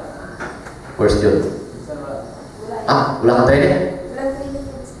where's John? Wala kang training?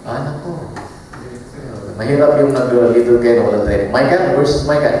 Naku. Mahirap yung nag-leader kayo na walang training. Michael, where's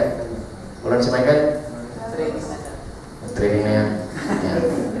Michael? Walang si Michael? Training na yan.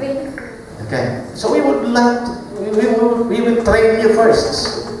 Yeah. Okay. So we would like to, we will train you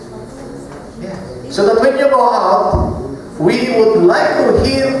first. Yeah. So that when you go out, we would like to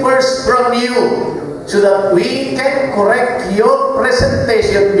hear first from you, so that we can correct your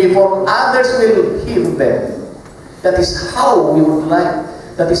presentation before others will hear them. That is how we would like,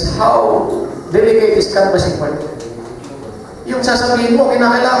 that is how delicate is canvassing work. Yung sasabihin mo,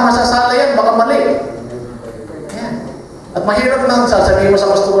 kinakailangan masasala yan, baka mali. Yan. At mahirap na sasabihin mo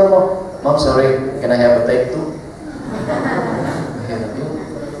sa customer mo, Ma'am, sorry, can I have a take 2? Mahirap yun.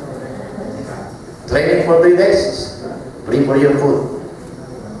 Training for 3 days, free for your food.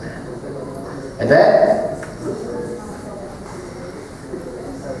 And then,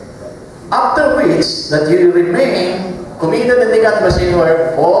 After which, that you remain committed in the canvassing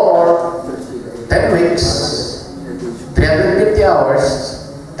work for 10 weeks, 350 hours,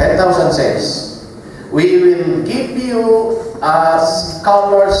 10,000 cents. We will give you a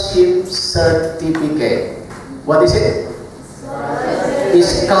scholarship certificate. What is it?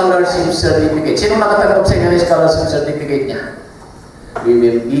 Scholarship certificate. Sino nakatanggap sa inyo ng scholarship certificate niya? We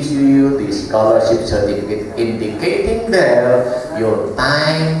will issue you the scholarship certificate indicating there your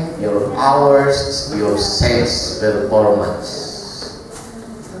time, your hours, your sales performance.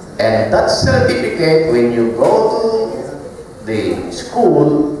 And that certificate, when you go to the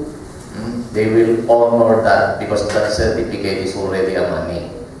school, they will honor that because that certificate is already a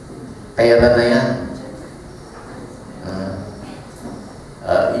money. Pera na yan.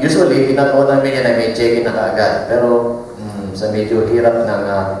 Usually, pinagawa namin yan ay may check-in na kaagad. Pero sa medyo hirap ng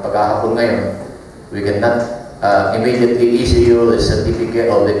paghahapon ngayon, we cannot immediately issue you the certificate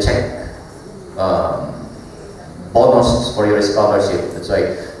or the check bonus for your scholarship. That's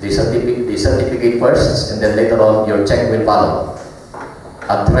why the certificate first, and then later on your check will follow.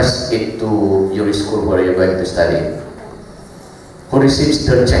 Address it to your school where you're going to study. Who receives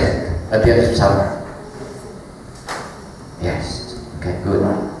their check at the end of summer? Yes. Okay, good.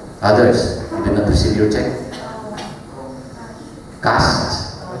 Others, you did not receive your check?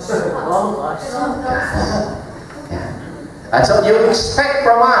 Cash. Yeah. And so you expect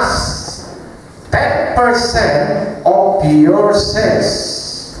from us 10% of your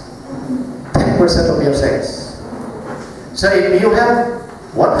sales. 10% of your sales. So if you have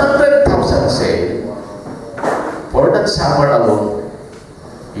 100,000 sale for that summer alone,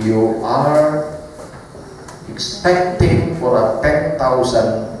 you are expecting for a 10,000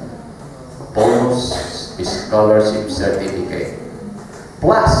 bonus scholarship certificate.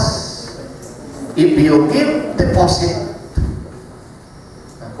 Plus, if you give deposit,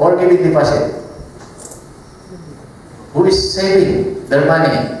 or giving deposit, who is saving their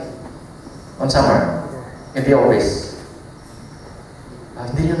money on summer in the office?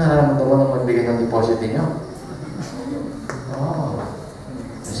 Hindi nyo nararamdaman na magbigay ng deposit ninyo. Oh.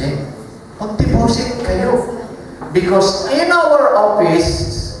 See? Mag-deposit kayo. Because in our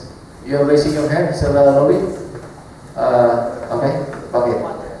office, you're raising your hand, Sir Louie? Okay? Bakit?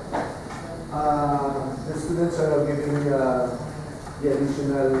 The students are giving the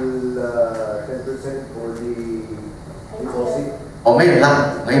additional 10% for the deposit. O, ngayon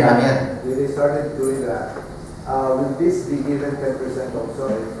lang. Ngayon lang yan. They started doing that. Will this be given 10% also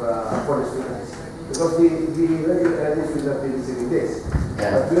if, for the students? Because the regular average will not be receiving this.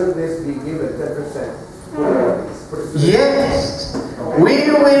 Yeah. But will this be given 10% for the students? Yes. We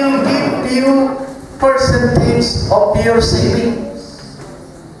will give you percentage of your savings.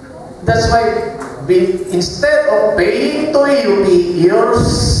 That's why instead of paying to UP your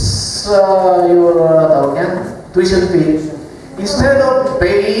tuition fee, instead of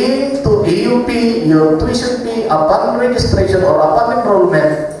paying to EUP your tuition fee upon registration or upon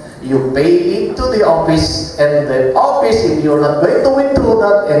enrollment, you pay it to the office, and the office, if you're not going to withdraw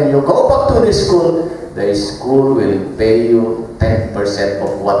that and you go back to the school will pay you 10%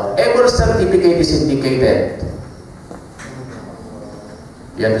 of whatever certificate is indicated.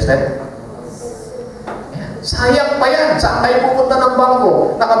 You understand? Sayang pa yan. Saan kayo pupunta ng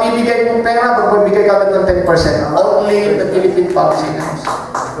bangko? Nakabibigay mong pera, magbibigay ka ng 10%. Only in the Philippine Publishing House.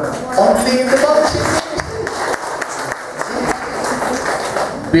 Only in the Publishing House.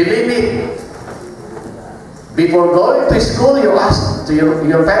 Believe me, before going to school, you ask to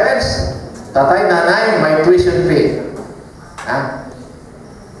your parents, tatay, nanay, my tuition fee. Ha?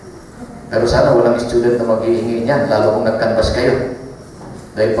 Pero sana walang student na mag-iingi niyan, lalo kung nag-canvas kayo.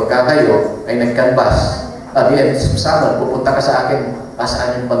 Dahil pagka kayo ay nag-canvas, at the end, summer, pupunta ka sa akin,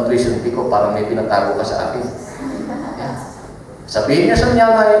 asaan yung pang-tuition fee ko, parang may pinatago ka sa akin. Yeah. Sabihin nyo sa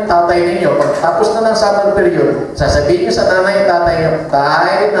nanay, tatay ninyo, pagtapos na ng summer period, sasabihin nyo sa nanay, tatay nyo,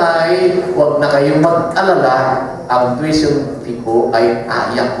 nay, huwag na kayong mag-alala, ang tuition fee ko ay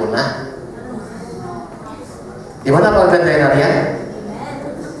kaya ko na. Di ba na paganda na yan?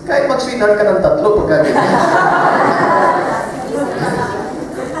 Kahit mag-sweetheart ka ng 3 pagka ganyan.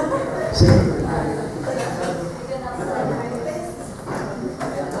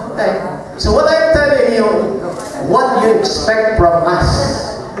 Okay. So what I'm telling you, what you expect from us,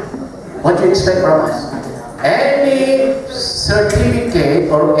 what you expect from us, any certificate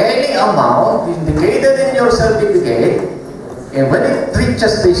or any amount indicated in your certificate, and when it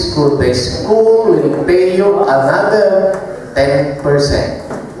reaches the school will pay you another 10%.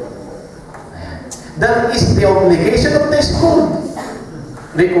 That is the obligation of the school,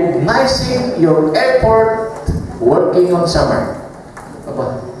 recognizing your effort working on summer.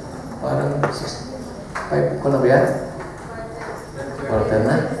 Parang 6, 5 ko na ba yan? Quarter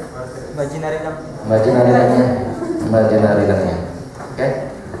na? Imaginary lang. Imaginary lang yan. Imaginary lang yan. Okay?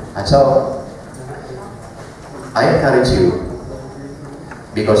 And so, I encourage you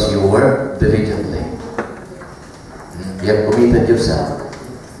because you work diligently. You have committed yourself.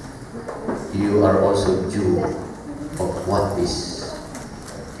 You are also due of what is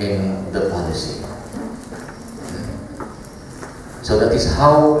in the policy. So that is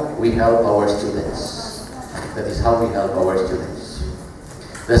how we help our students. That is how we help our students.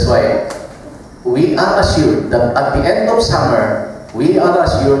 That's why we are assured that at the end of summer, we are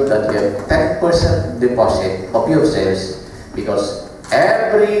assured that you have 10% deposit of your sales because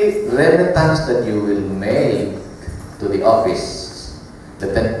every remittance that you will make to the office, the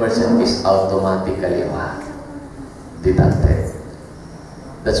 10% is automatically deducted.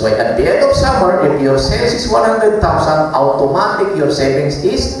 That's why at the end of summer, if your sales is 100,000, automatic your savings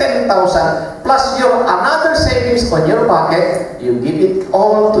is 10,000 plus your another savings on your pocket, you give it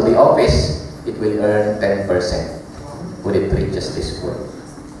all to the office, it will earn 10%. Would it reach this goal?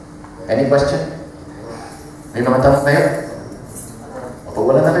 Any question? May mga tanong kayo? O pag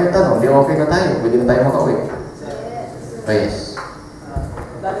wala na kayong tanong, di okay na tayo. Pwede na tayo makauwi. Oh, yes.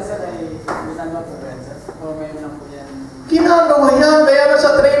 Dati sa ay ginagawa po yan, sir? O may lang po yan? Ginagawa yan. Kaya na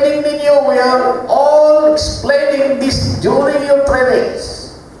sa training ninyo, we are all explaining this during your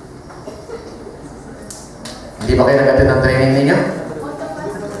trainings. Hindi ba kayo nag-attend ng training ninyo?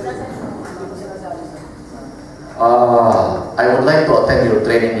 I would like to attend your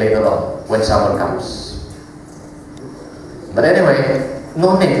training later on when summer comes. But anyway,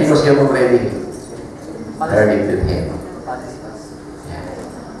 no need because you're already heard it with him.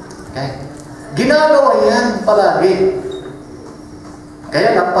 Yeah. Okay? Ginagawa yan palagi. Kaya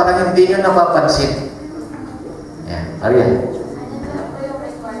lang parang hindi nyo napapansin. Yan. Ariyan.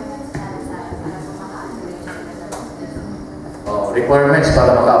 Requirements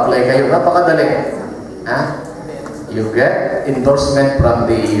para maka-apply kayo. Napakadali. Ha? You get endorsement from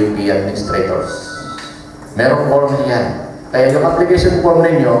the UP administrators. Merong form yan. Kaya yung application form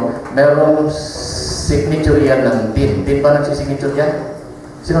ninyo, merong signature yan ng dean. Dean ba nagsisignature dyan?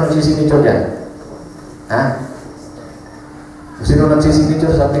 Sino nagsisignature dyan? Ha? Sino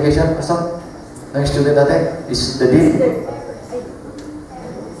nagsisignature sa application? Kasama? Ng student natin? Is the dean?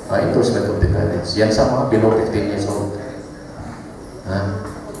 Endorsement of the parents. Yan sa mga below 15 years old. Ha?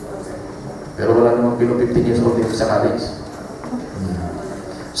 Pero wala namang below 15 years old dito sa college.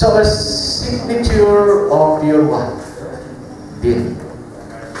 So, a signature of your what? Dean.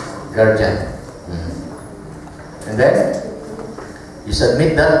 Guardian. And then, you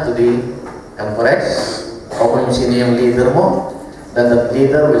submit that to the conference. O kung sino yung leader mo, then that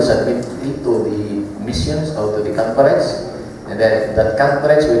leader will submit it to the missions or to the conference. And then, that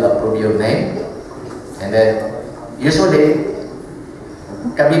conference will approve your name. And then, usually,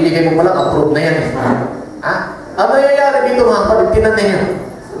 kabibigay mo palang approve na yan eh. Ha? Ano nangyayari dito mga kapaliginan ninyo?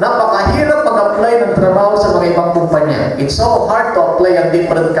 Napakahirap mag-apply ng trabaho sa mga ibang kumpanya. It's so hard to apply at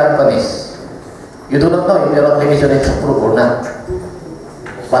different companies. You do not know if your application is approved or not.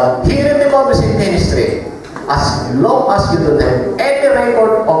 But here in the publishing ministry, as long as you don't have any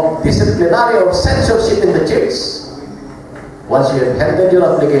record of disciplinary or censorship in the church, once you have handed your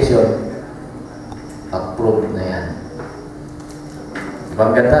application, approved na yan.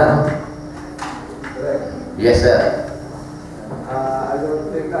 Ibang ganda, no? Yes, sir. I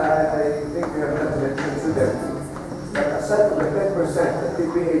don't think, I think we have not mentioned to them that aside from the 10% that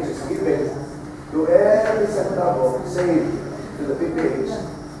PPH is given to every centavo saved to the PPH,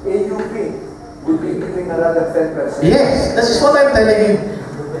 AUP will be giving another 10%. Yes, this is what I'm telling you.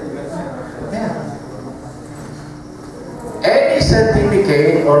 Yeah. Any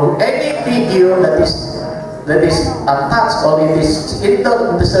certificate or any figure that is attached or it is in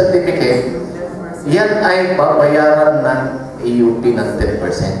the certificate, yan ay babayaran ng AUP ng 10%.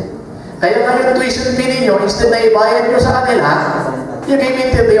 Kaya nga yung tuition fee ninyo, instead na ibayad nyo sa kanila, you give it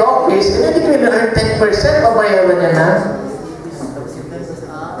to the office, and then it will earn 10%, babayaran niya na.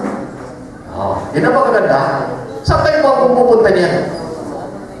 Oh, yun ang magaganda. Saan kayo pupunta niya?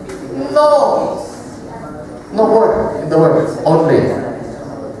 No! No more in the world. Only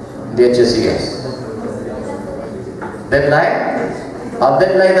the HSCS. Deadline? Ang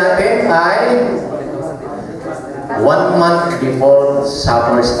deadline natin ay 1 month before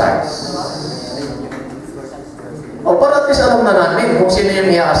summer starts. O para at least alam na namin kung sino yung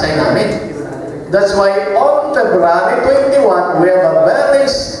i-assign namin. That's why on February 21, we have a very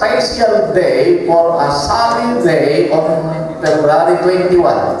special day for a sunny day on February 21.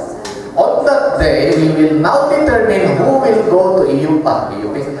 On that day, we will now determine who will go to EUP.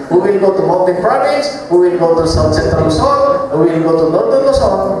 who will go to Mountain Province, who will go to South Central Luzon, who will go to Northern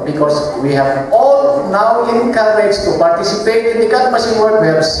Luzon, because we have all now encouraged to participate in the canvassing work.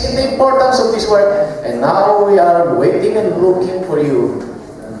 We have seen the importance of this work, and now we are waiting and looking for you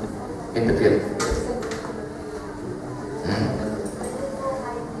in the field.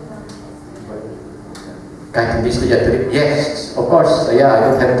 Kahit hindi estudyante, yes, of course. Yeah, I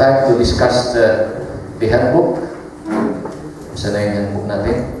don't have time to discuss the handbook. Saan na yung handbook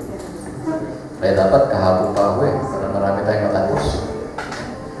natin? Kaya dapat kahapon pa ako para marami tayong matapos.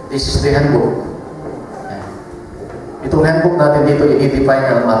 This is the handbook. Itong handbook natin dito, i-define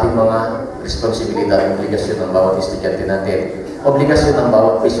ang ating mga responsibilidad, obligasyon ng bawat estudyante natin, obligasyon ng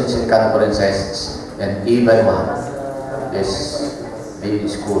bawat business and conferences, and even this the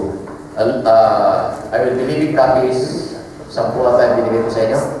school. I will be leaving copies. 10 ata yung binigay ko sa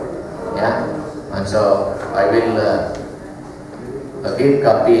inyo. Yeah. And so, I will give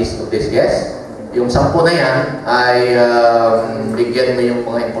copies of this guest. Yung 10 na yan ay bigyan mo yung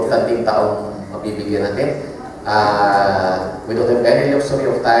mga importanteng taong mabibigyan natin. We don't have any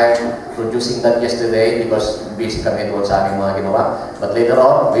luxury of time producing that yesterday because busy kami doon sa aming mga ginawa. But later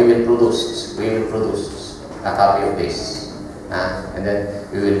on, we will produce a copy of this. And then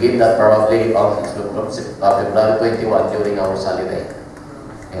we will give that probably on February 21 during our holiday.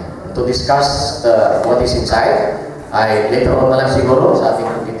 Yeah. To discuss what is inside, ay later on na lang siguro sa ating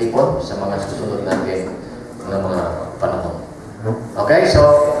pagtitipon sa mga susunod natin na mga panahon. Okay, so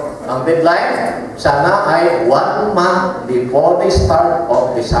ang deadline sana ay 1 month before the start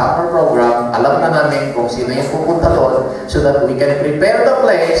of the summer program. Alam na namin kung sino yung pupunta doon so that we can prepare the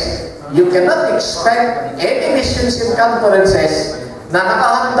place. You cannot expect any missions and conferences na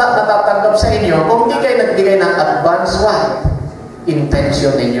nakahanda na tatanggap sa inyo kung hindi kayo nagbigay ng advance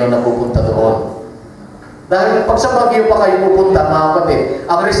intention ninyo na pupunta doon. Dahil pag sa Baguio pa kayo pupunta, mga kapatid,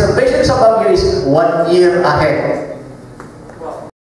 ang reservation sa Baguio is 1 year ahead.